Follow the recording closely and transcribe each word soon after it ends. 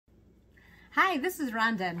Hi, this is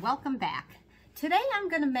Rhonda and welcome back. Today I'm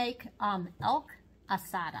going to make elk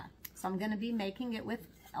asada. So I'm going to be making it with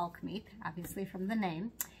elk meat, obviously from the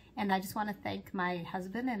name. And I just want to thank my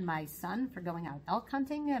husband and my son for going out elk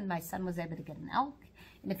hunting, and my son was able to get an elk.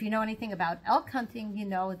 And if you know anything about elk hunting, you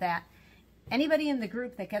know that anybody in the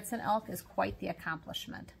group that gets an elk is quite the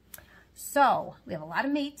accomplishment. So we have a lot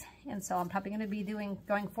of meat, and so I'm probably going to be doing,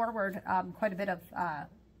 going forward, quite a bit of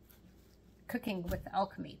cooking with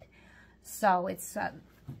elk meat. So it's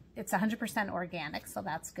 100% organic, so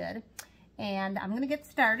that's good. And I'm going to get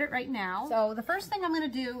started right now. So the first thing I'm going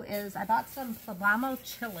to do is I bought some poblano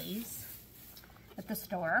chilies at the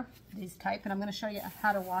store, these type, and I'm going to show you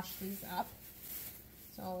how to wash these up.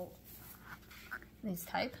 So these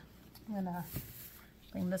type, I'm going to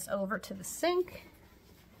bring this over to the sink.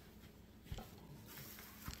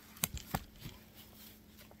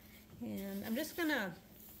 And I'm just going to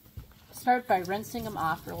start by rinsing them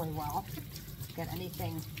off really well. Get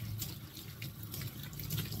anything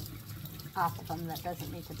off of them that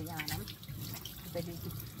doesn't need to be on them. They do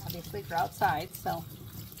obviously grow outside, so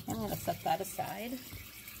I'm going to set that aside.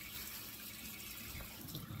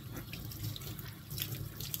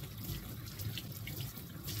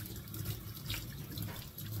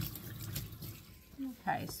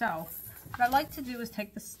 Okay, so what I like to do is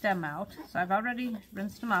take the stem out. So I've already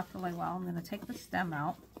rinsed them off really well. I'm going to take the stem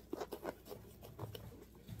out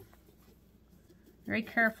very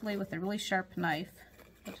carefully with a really sharp knife.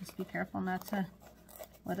 But just be careful not to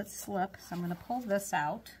let it slip. So I'm going to pull this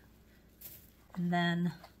out, and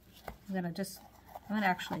then I'm going to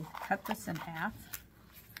actually cut this in half,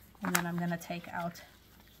 and then I'm going to take out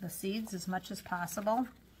the seeds as much as possible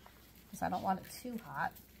because I don't want it too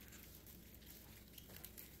hot.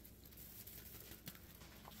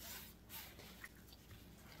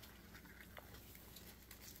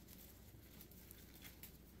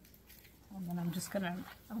 And then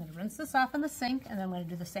I'm gonna rinse this off in the sink, and then I'm gonna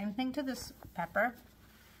do the same thing to this pepper.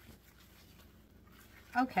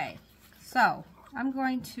 Okay, so I'm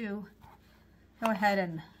going to go ahead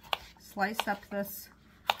and slice up this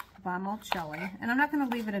poblano chili, and I'm not gonna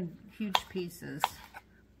leave it in huge pieces,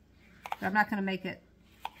 but I'm not gonna make it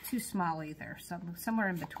too small either, so somewhere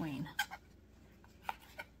in between.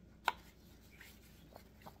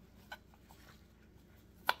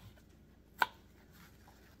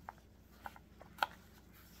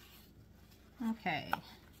 Okay,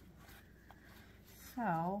 so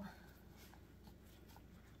I'm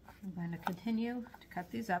going to continue to cut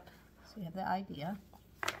these up so you have the idea.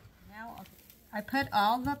 Now I put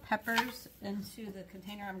all the peppers into the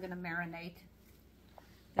container I'm going to marinate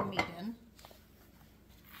the meat in.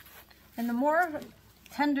 And the more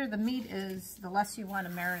tender the meat is, the less you want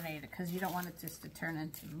to marinate it, because you don't want it just to turn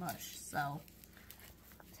into mush. So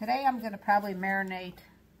today I'm going to probably marinate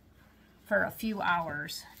for a few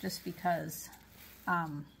hours, just because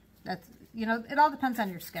that's, you know, it all depends on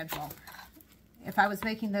your schedule. If I was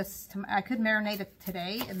making this, I could marinate it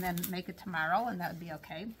today and then make it tomorrow, and that would be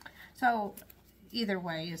okay. So either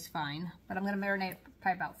way is fine, but I'm going to marinate it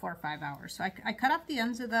probably about 4 or 5 hours. So I cut off the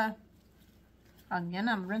ends of the onion.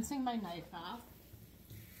 I'm rinsing my knife off,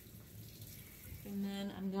 and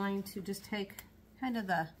then I'm going to just take kind of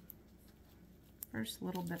the first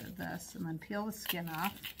little bit of this and then peel the skin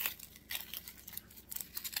off.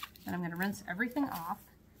 And I'm going to rinse everything off,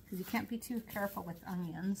 because you can't be too careful with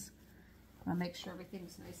onions. I want to make sure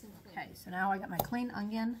everything's nice and clean. Okay, so now I got my clean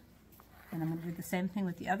onion, and I'm going to do the same thing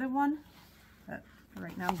with the other one. But for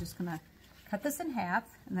right now, I'm just going to cut this in half,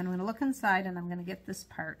 and then I'm going to look inside, and I'm going to get this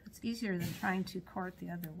part. It's easier than trying to core it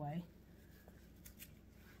the other way.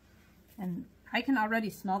 And I can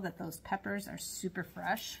already smell that those peppers are super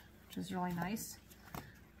fresh, which is really nice.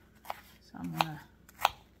 So I'm going to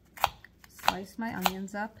slice my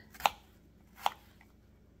onions up.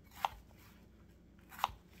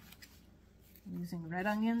 I'm using red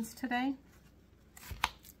onions today.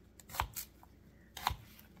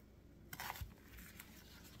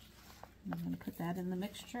 I'm going to put that in the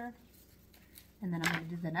mixture, and then I'm going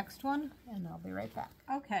to do the next one, and I'll be right back.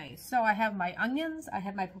 Okay, so I have my onions, I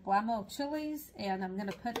have my poblano chilies, and I'm going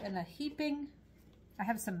to put in a heaping, I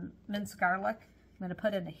have some minced garlic. I'm going to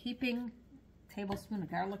put in a heaping tablespoon of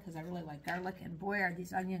garlic, because I really like garlic, and boy are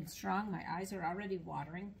these onions strong. My eyes are already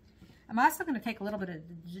watering. I'm also going to take a little bit of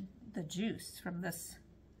the juice from this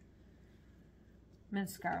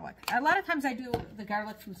minced garlic. A lot of times I do the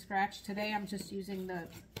garlic from scratch. Today I'm just using the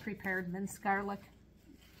prepared minced garlic,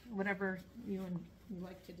 whatever you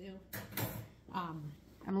like to do. I'm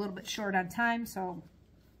a little bit short on time, so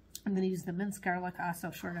I'm going to use the minced garlic,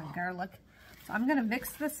 also short on garlic. So I'm going to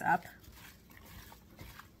mix this up.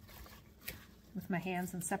 with my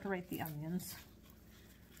hands and separate the onions.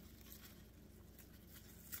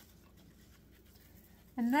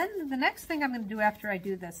 And then the next thing I'm going to do after I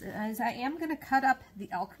do this is I am going to cut up the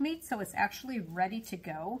elk meat so it's actually ready to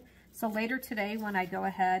go. So later today when I go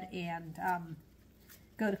ahead and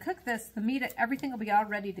go to cook this, the meat, everything will be all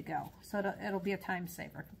ready to go. So it'll be a time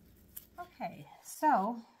saver. Okay,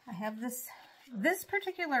 so I have this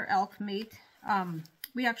particular elk meat.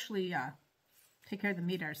 We actually take care of the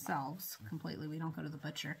meat ourselves completely. We don't go to the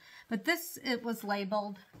butcher. But this, it was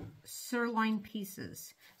labeled sirloin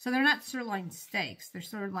pieces. So they're not sirloin steaks. They're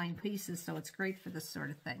sirloin pieces, so it's great for this sort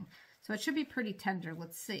of thing. So it should be pretty tender.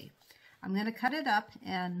 Let's see. I'm going to cut it up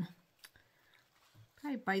in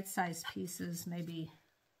probably bite-sized pieces, maybe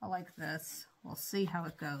like this. We'll see how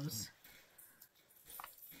it goes.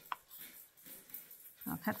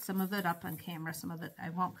 I'll cut some of it up on camera. Some of it I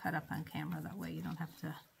won't cut up on camera. That way you don't have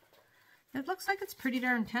to. It looks like it's pretty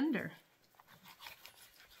darn tender.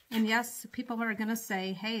 And yes, people are going to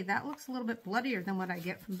say, hey, that looks a little bit bloodier than what I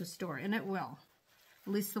get from the store. And it will.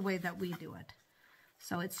 At least the way that we do it.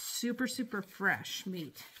 So it's super, super fresh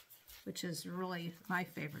meat, which is really my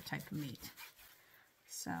favorite type of meat.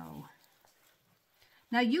 So,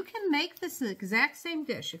 now you can make this exact same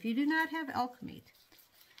dish. If you do not have elk meat,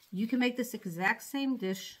 you can make this exact same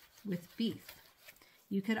dish with beef.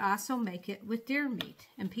 You could also make it with deer meat.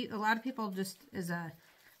 And a lot of people just, as a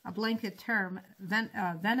blanket term,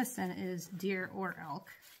 venison is deer or elk.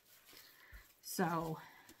 So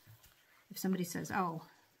if somebody says, oh,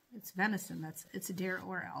 it's venison, it's a deer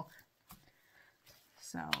or elk.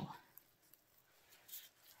 So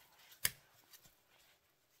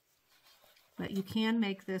but you can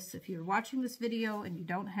make this, if you're watching this video and you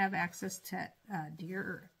don't have access to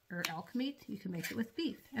deer or elk meat, you can make it with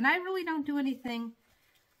beef. And I really don't do anything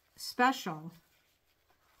special.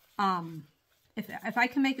 If I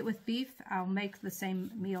can make it with beef, I'll make the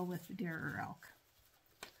same meal with deer or elk.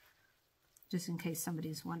 Just in case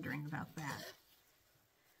somebody's wondering about that.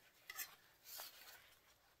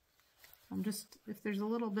 If there's a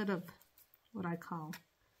little bit of what I call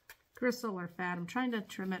gristle or fat, I'm trying to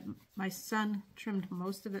trim it. My son trimmed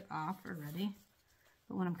most of it off already.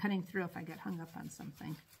 But when I'm cutting through, if I get hung up on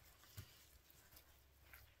something.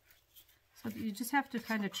 So you just have to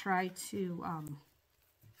kind of try to,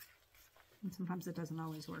 and sometimes it doesn't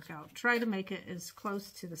always work out, try to make it as close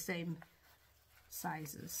to the same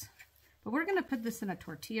sizes. But we're going to put this in a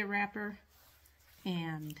tortilla wrapper,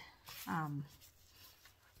 and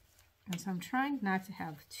so I'm trying not to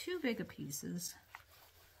have too big of pieces.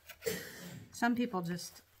 Some people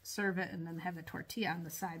just serve it and then have the tortilla on the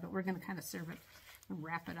side, but we're going to kind of serve it and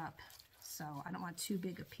wrap it up. So I don't want too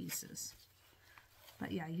big of pieces.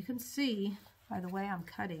 But yeah, you can see by the way I'm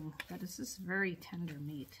cutting that this is very tender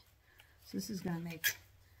meat. So this is going to make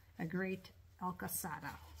a great elk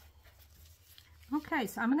asada. Okay,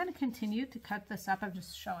 so I'm going to continue to cut this up. I'm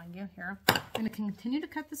just showing you here. I'm going to continue to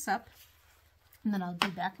cut this up, and then I'll be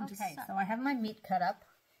back in just a second. So I have my meat cut up.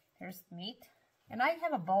 Here's the meat. And I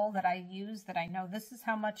have a bowl that I use that I know this is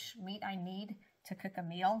how much meat I need to cook a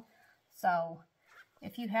meal. So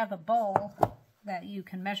if you have a bowl that you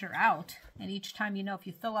can measure out, and each time you know if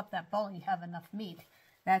you fill up that bowl you have enough meat,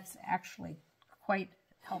 that's actually quite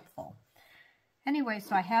helpful. Anyway,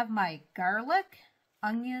 so I have my garlic,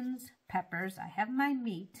 onions, peppers, I have my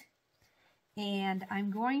meat, and I'm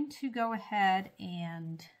going to go ahead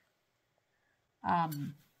and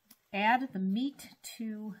add the meat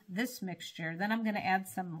to this mixture. Then I'm going to add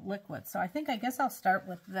some liquid. So I guess I'll start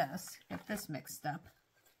with this, get this mixed up.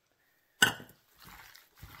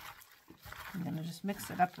 I'm going to just mix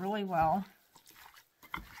it up really well.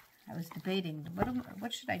 I was debating,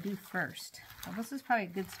 what should I do first? Well, this is probably a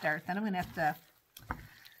good start. Then I'm going to have to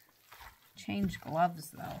change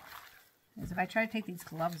gloves, though. Because if I try to take these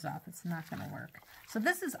gloves off, it's not going to work. So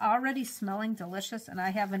this is already smelling delicious, and I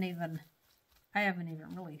haven't even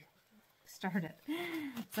really started.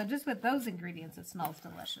 So just with those ingredients, it smells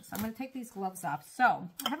delicious. I'm going to take these gloves off. So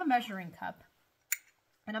I have a measuring cup,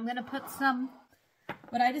 and I'm going to put some,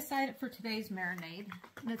 what I decided for today's marinade,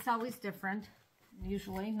 and it's always different,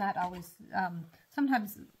 usually, not always,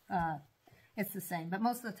 sometimes it's the same, but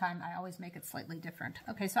most of the time I always make it slightly different.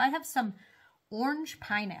 Okay, so I have some orange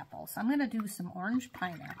pineapple. So I'm going to do some orange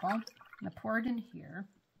pineapple. I'm going to pour it in here.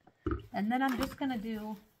 And then I'm just going to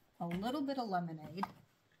do a little bit of lemonade.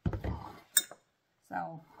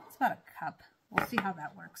 So it's about a cup. We'll see how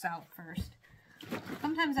that works out first.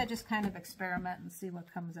 Sometimes I just kind of experiment and see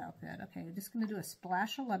what comes out good. Okay, I'm just going to do a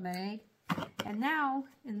splash of lemonade. And now,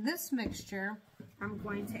 in this mixture, I'm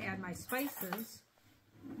going to add my spices.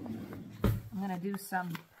 I'm going to do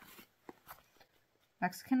some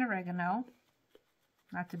Mexican oregano.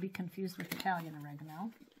 not to be confused with Italian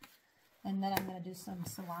oregano. And then I'm going to do some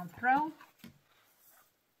cilantro.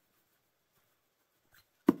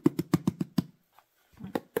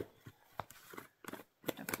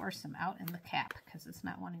 Pour some out in the cap because it's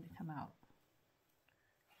not wanting to come out.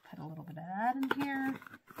 Put a little bit of that in here,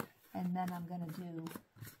 and then I'm going to do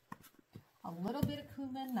a little bit of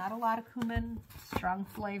cumin, not a lot of cumin, strong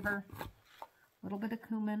flavor, a little bit of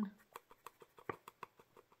cumin.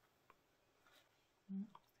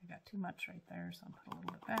 I got too much right there, so I'll put a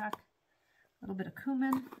little bit back. A little bit of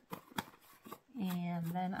cumin,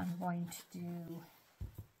 and then I'm going to do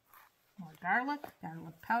more garlic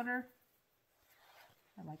powder.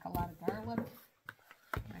 I like a lot of garlic.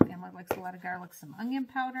 My family likes a lot of garlic. Some onion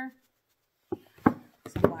powder.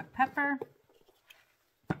 Some black pepper.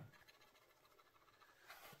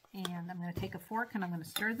 And I'm going to take a fork and I'm going to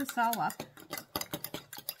stir this all up.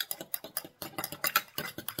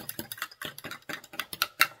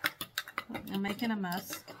 I'm making a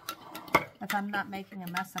mess. If I'm not making a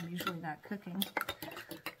mess, I'm usually not cooking.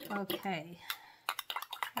 Okay.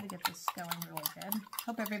 Gotta get this going really good.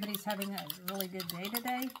 Hope everybody's having a really good day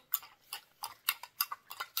today.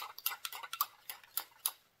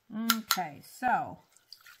 Okay, so I'm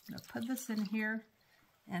gonna put this in here,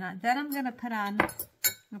 and then I'm gonna put on. I'm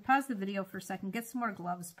gonna pause the video for a second, get some more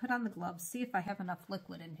gloves, put on the gloves, see if I have enough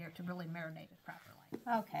liquid in here to really marinate it properly.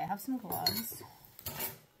 Okay, I have some gloves.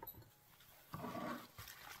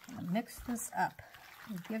 I'm gonna mix this up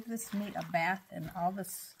and give this meat a bath in all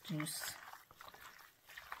this juice.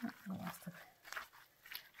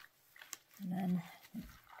 And then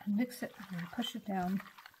mix it and push it down.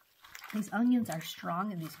 These onions are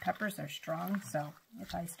strong and these peppers are strong, so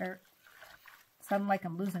if I start sounding like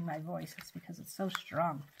I'm losing my voice, it's because it's so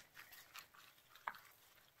strong.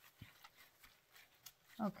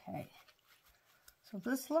 Okay, so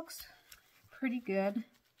this looks pretty good.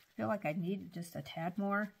 I feel like I need just a tad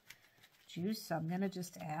more juice, so I'm going to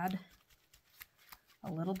just add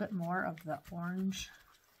a little bit more of the orange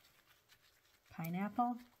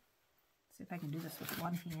pineapple. See if I can do this with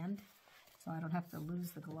one hand so I don't have to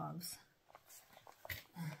lose the gloves.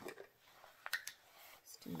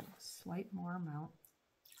 Let's do a slight more amount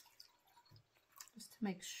just to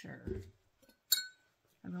make sure.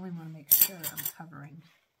 I really want to make sure I'm covering.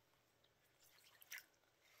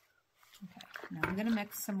 Okay, now I'm going to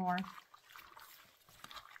mix some more.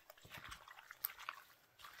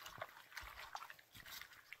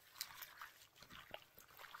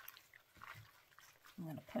 I'm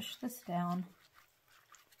going to push this down.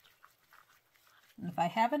 And if I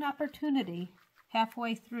have an opportunity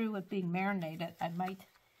halfway through it being marinated, I might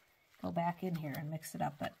go back in here and mix it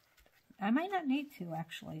up, but I might not need to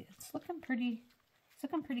actually. It's looking pretty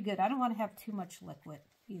good. I don't want to have too much liquid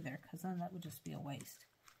either, because then that would just be a waste.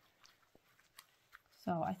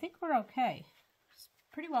 So I think we're okay. It's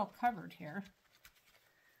pretty well covered here.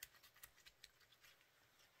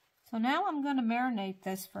 So now I'm going to marinate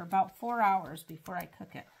this for about 4 hours before I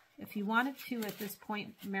cook it. If you wanted to, at this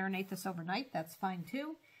point, marinate this overnight, that's fine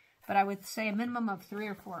too. But I would say a minimum of 3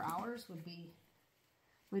 or 4 hours would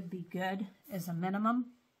be good as a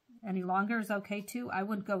minimum. Any longer is okay too. I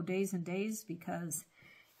wouldn't go days and days because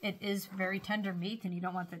it is very tender meat and you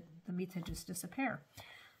don't want the meat to just disappear.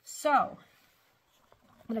 So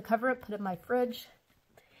I'm going to cover it, put it in my fridge,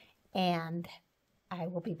 and I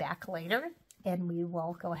will be back later. And we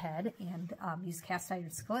will go ahead and use cast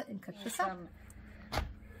iron skillet and cook this up.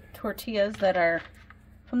 Tortillas that are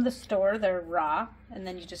from the store, they're raw, and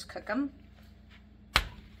then you just cook them.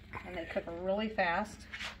 And they cook really fast.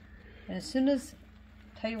 And as soon as,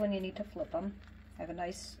 I'll tell you when you need to flip them. I have a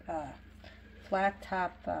nice flat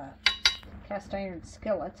top cast iron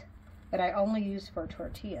skillet that I only use for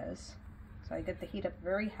tortillas. So I get the heat up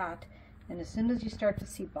very hot, and as soon as you start to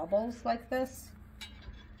see bubbles like this,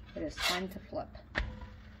 it is time to flip.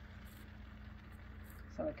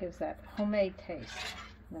 So it gives that homemade taste.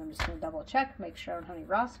 And then I'm just going to double check, make sure I don't have any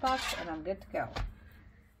raw spots, and I'm good to go.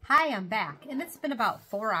 Hi, I'm back. And it's been about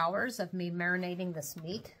 4 hours of me marinating this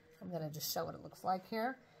meat. I'm going to just show what it looks like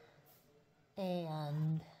here.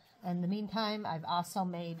 And in the meantime, I've also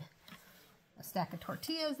made a stack of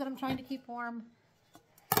tortillas that I'm trying to keep warm.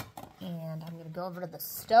 And I'm going to go over to the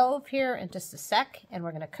stove here in just a sec, and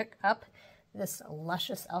we're going to cook up this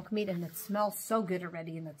luscious elk meat, and it smells so good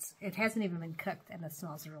already, and it hasn't even been cooked, and it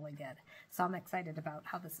smells really good. So I'm excited about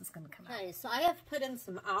how this is going to come out. Okay, so I have put in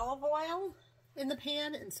some olive oil in the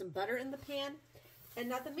pan and some butter in the pan, and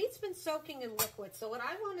now the meat's been soaking in liquid. So what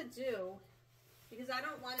I want to do, because I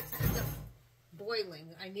don't want it to end up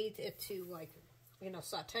boiling, I need it to, like, you know,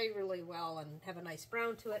 saute really well and have a nice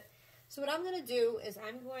brown to it. So what I'm going to do is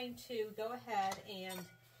I'm going to go ahead and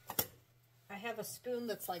I have a spoon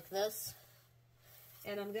that's like this,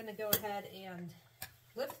 and I'm going to go ahead and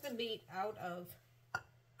lift the meat out of, I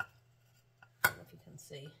don't know if you can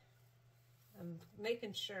see, I'm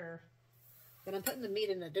making sure that I'm putting the meat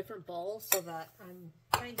in a different bowl so that I'm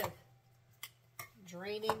kind of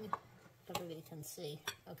draining, I don't know if you can see.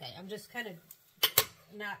 Okay, I'm just kind of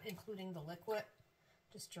not including the liquid,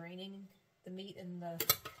 just draining the meat and the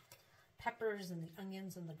peppers and the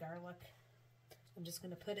onions and the garlic. I'm just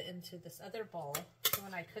going to put it into this other bowl, so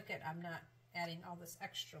when I cook it, I'm not adding all this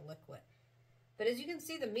extra liquid. But as you can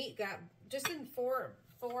see, the meat got, just in four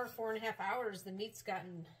and a half hours, the meat's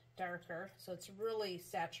gotten darker, so it's really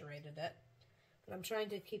saturated it. But I'm trying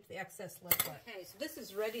to keep the excess liquid. Okay, so this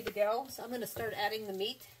is ready to go, so I'm going to start adding the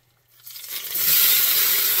meat.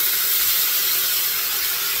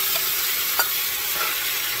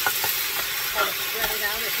 Try to spread it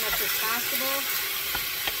out as much as possible.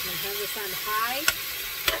 I'm going to have this on high.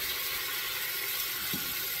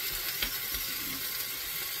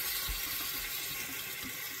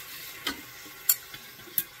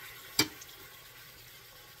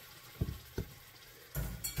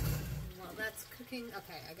 While that's cooking,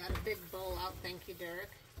 okay, I got a big bowl out. Thank you,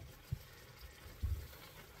 Derek.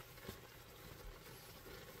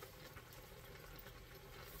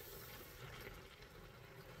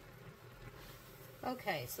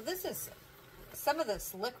 Okay, so this is, some of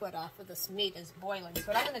this liquid off of this meat is boiling. So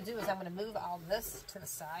what I'm going to do is I'm going to move all this to the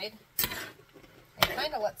side and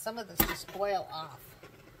kind of let some of this just boil off,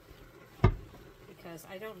 because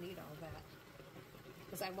I don't need all that,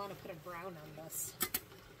 because I want to put a brown on this.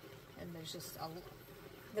 And there's just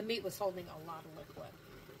the meat was holding a lot of liquid.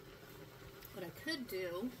 What I could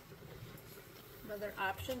do, another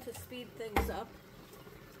option to speed things up,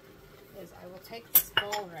 is I will take this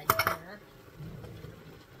bowl right here.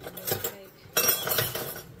 I'm going to take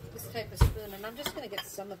this type of spoon, and I'm just going to get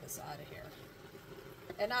some of this out of here.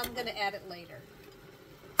 And I'm going to add it later.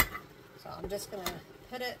 So I'm just going to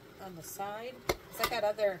put it on the side, because I got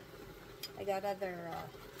other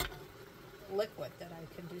liquid that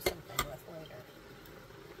I can do something with later.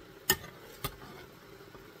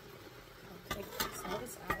 I'll take some of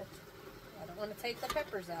this out. I don't want to take the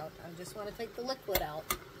peppers out. I just want to take the liquid out.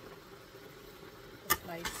 This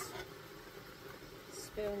nice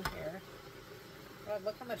spoon here. God,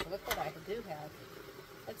 look how much liquid I do have.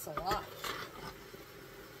 It's a lot.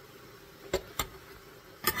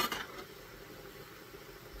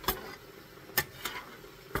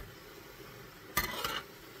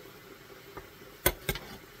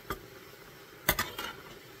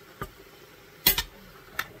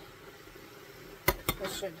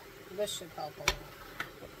 This should help a lot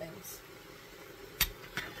with things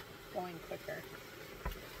going quicker.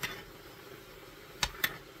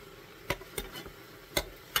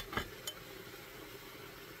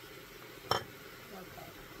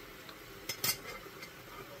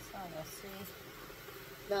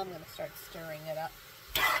 Now I'm going to start stirring it up.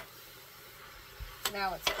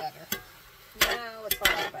 Now it's better. Now it's a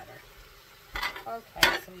lot better.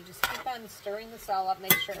 Okay, so you just keep on stirring this all up,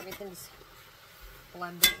 make sure everything's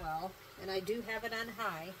blended well. And I do have it on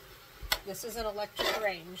high. This is an electric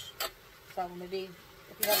range, so maybe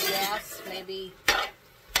if you have gas, maybe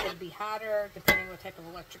it'd be hotter, depending on what type of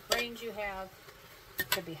electric range you have. It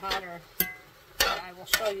could be hotter. But I will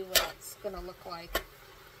show you what it's going to look like.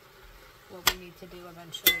 What we need to do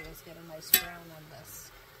eventually is get a nice brown on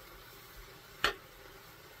this.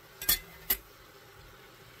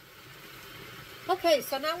 Okay,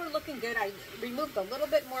 so now we're looking good. I removed a little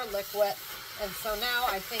bit more liquid, and so now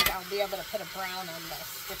I think I'll be able to put a brown on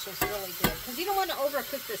this, which is really good. Because you don't want to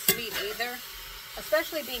overcook this meat either,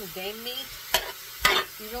 especially being game meat.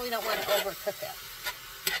 You really don't want to overcook it.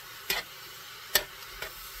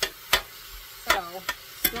 So,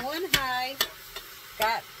 still on high,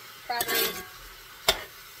 got probably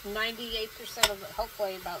 98% of,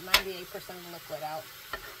 hopefully about 98% of the liquid out.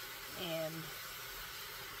 And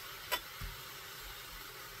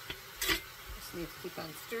just need to keep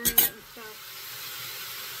on stirring it and stuff.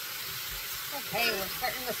 Okay, we're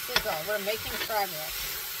starting to sizzle. We're making progress.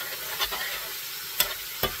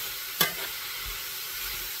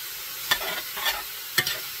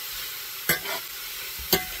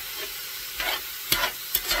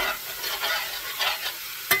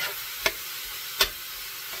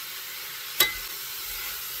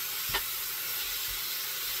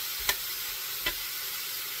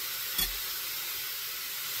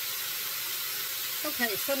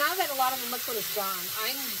 Okay, so now that a lot of the liquid is gone,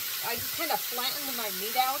 I just kind of flattened my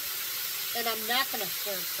meat out, and I'm not going to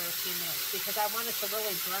stir it for a few minutes because I want it to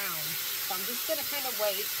really brown. So I'm just going to kind of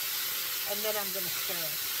wait and then I'm going to stir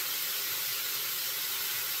it.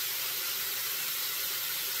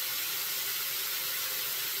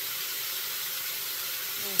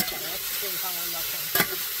 Okay, let's see how we're looking.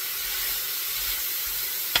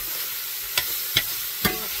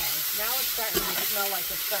 Okay, now it's starting to smell like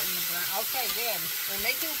it's starting to brown. Okay, good. We're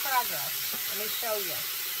making progress. Let me show you.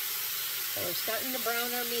 So we're starting to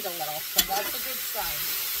brown our meat a little, so that's a good sign.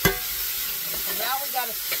 And now we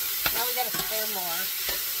gotta stir more.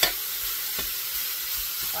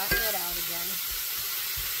 Flatten it out again.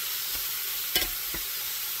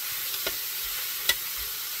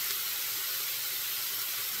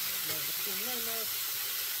 Give it a few minutes.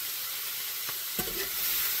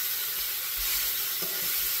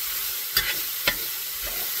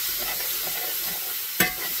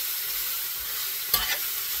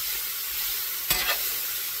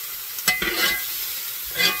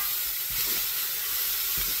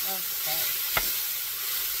 Okay.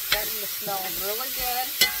 Starting to smell really good.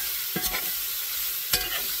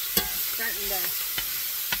 Starting to,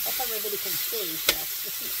 hope everybody can see. Yes.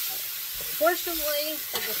 Fortunately,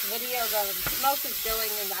 for this video, the smoke is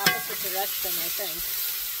going in the opposite direction, I think.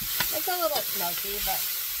 It's a little smoky, but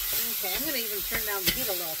okay. I'm going to even turn down the heat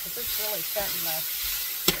a little because it's really starting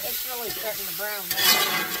to brown now.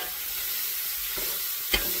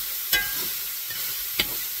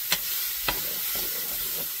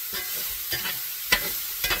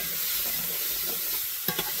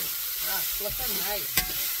 Looking nice.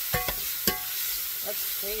 Let's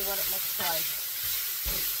see what it looks like.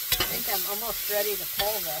 I think I'm almost ready to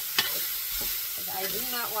pull this. I do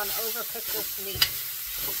not want to overcook this meat.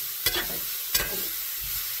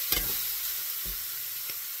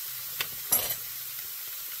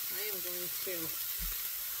 I am going to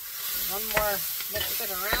one more mix it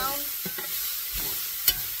around.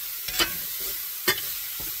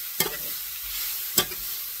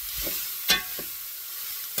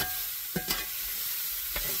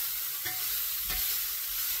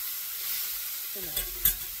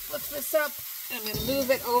 Flip this up. I'm going to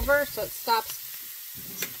move it over so it stops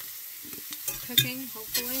cooking,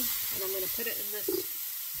 hopefully. And I'm going to put it in this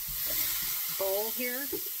bowl here.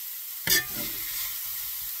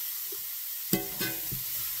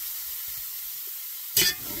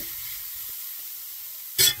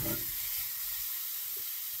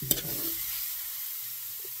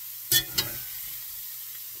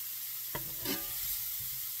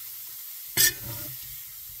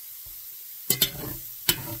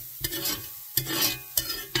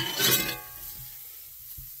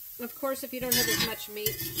 Of course, if you don't have as much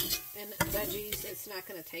meat and veggies, it's not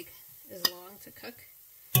going to take as long to cook.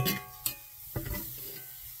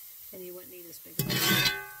 And you wouldn't need as big of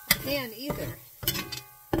a pan either.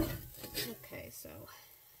 Okay, so.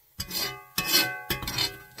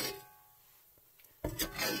 Okay.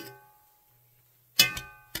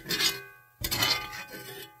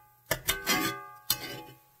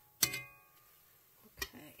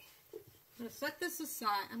 I'm going to set this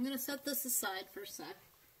aside. I'm going to set this aside for a sec.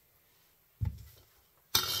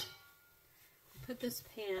 Put this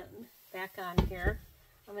pan back on here.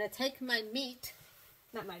 I'm going to take my meat,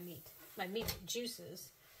 my meat juices,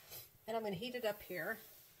 and I'm going to heat it up here.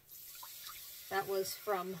 That was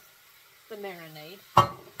from the marinade. And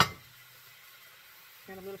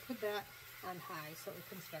I'm going to put that on high so it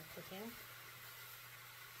can start cooking.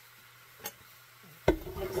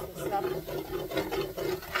 Mix this up.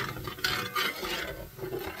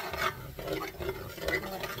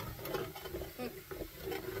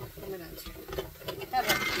 I'm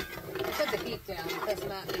going to put the heat down. It does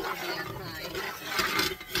not need to be on high.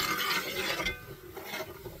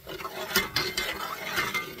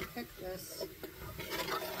 Cook this.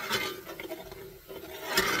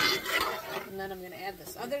 And then I'm going to add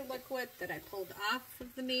this other liquid that I pulled off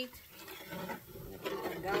of the meat. I'm going to keep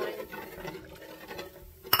it going.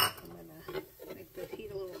 I'm going to make the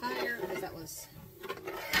heat a little higher because that was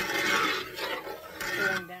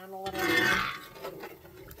cooling down a little.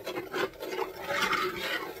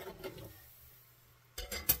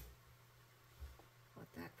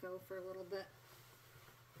 For a little bit.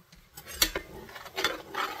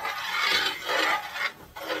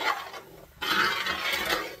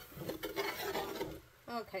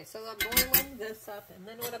 Okay, so I'm boiling this up, and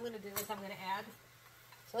then what I'm going to do is I'm going to add,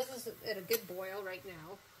 so this is at a good boil right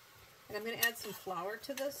now, and I'm going to add some flour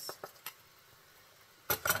to this.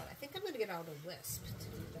 I think I'm going to get out a whisk to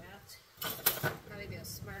do that. Probably be a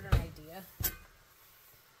smarter idea.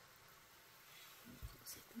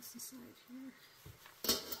 Set this aside here.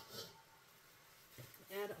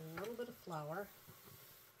 Add a little bit of flour,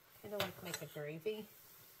 kind of like make a gravy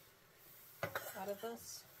out of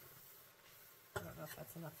this. I don't know if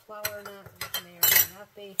that's enough flour or not. It may or may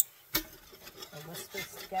not be. I'll whisk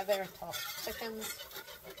this together until it thickens.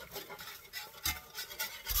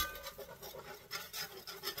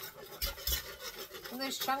 And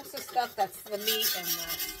there's chunks of stuff that's the meat and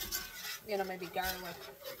the, you know, maybe garlic,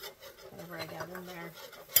 whatever I got in there.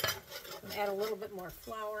 And add a little bit more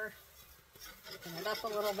flour. Thicken it up a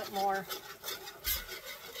little bit more.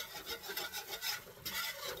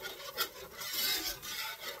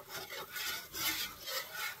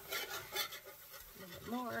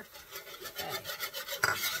 More. Okay.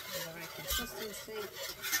 The right consistency.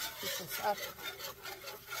 Keep this up.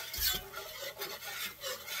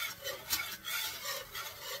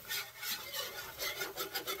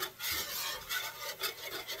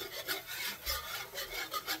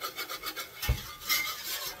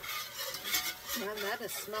 And that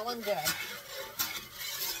is smelling good.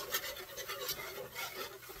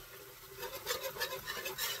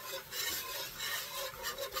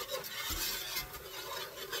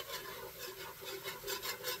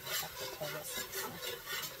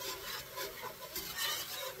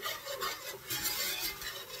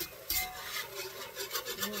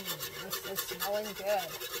 This is smelling good. I'm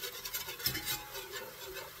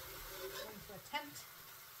going to attempt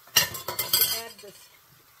to add this,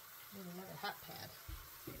 another hot pad,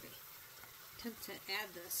 maybe. Attempt to add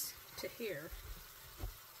this to here.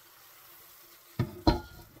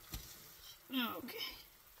 Okay.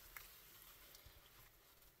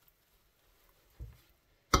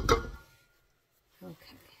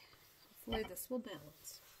 Okay. Hopefully this will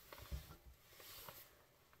balance.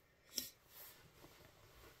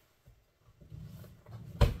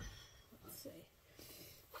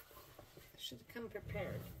 Should have come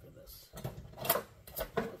prepared for this. Okay,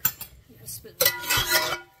 I'm gonna spin this.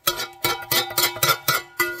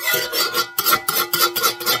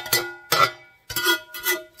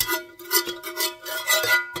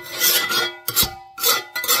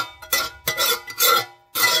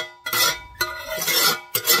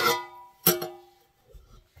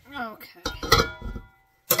 Okay.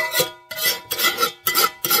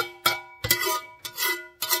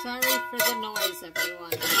 Sorry for the noise,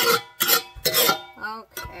 everyone.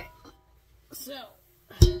 Okay, so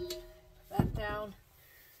that down,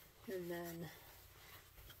 and then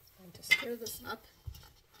I'm going to stir this up.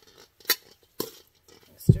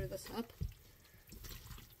 Stir this up.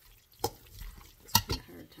 It's kind of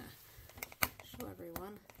hard to show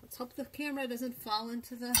everyone. Let's hope the camera doesn't fall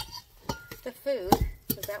into the food,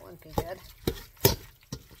 because that wouldn't be good.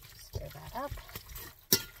 Stir that up.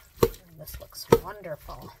 And this looks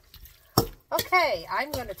wonderful. Okay,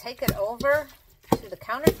 I'm going to take it over to the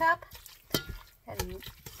countertop and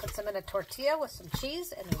put some in a tortilla with some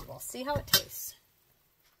cheese, and we'll see how it tastes.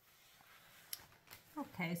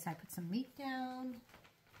 Okay, so I put some meat down.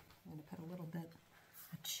 I'm going to put a little bit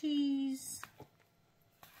of cheese, a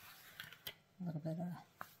little bit of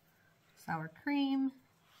sour cream,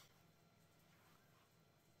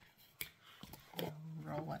 and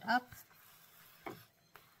roll it up.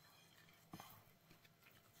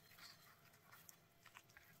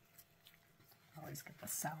 Always get the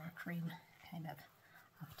sour cream kind of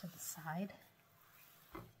off to the side.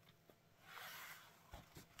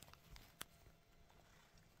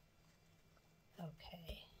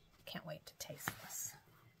 Okay, can't wait to taste this.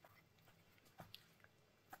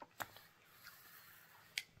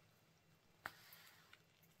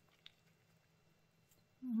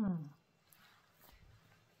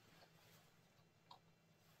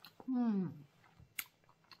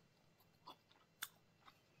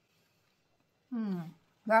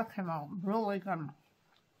 That came out really good.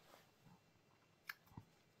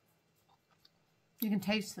 You can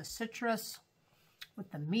taste the citrus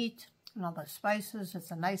with the meat and all the spices. It's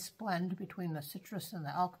a nice blend between the citrus and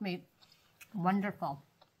the elk meat. Wonderful.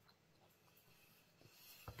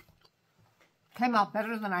 Came out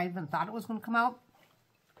better than I even thought it was going to come out.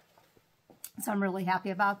 So I'm really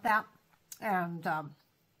happy about that. And I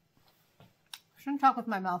shouldn't talk with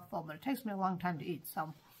my mouth full, but it takes me a long time to eat.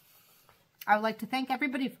 So I would like to thank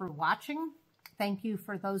everybody for watching. Thank you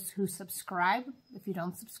for those who subscribe. If you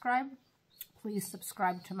don't subscribe, please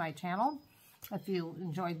subscribe to my channel if you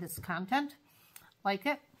enjoyed this content. Like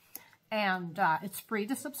it. And it's free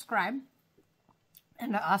to subscribe.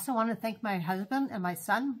 And I also want to thank my husband and my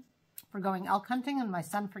son for going elk hunting, and my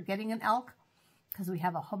son for getting an elk, because we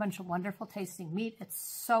have a whole bunch of wonderful tasting meat. It's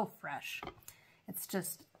so fresh. It's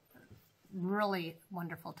just really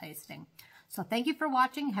wonderful tasting. So thank you for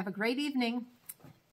watching. Have a great evening.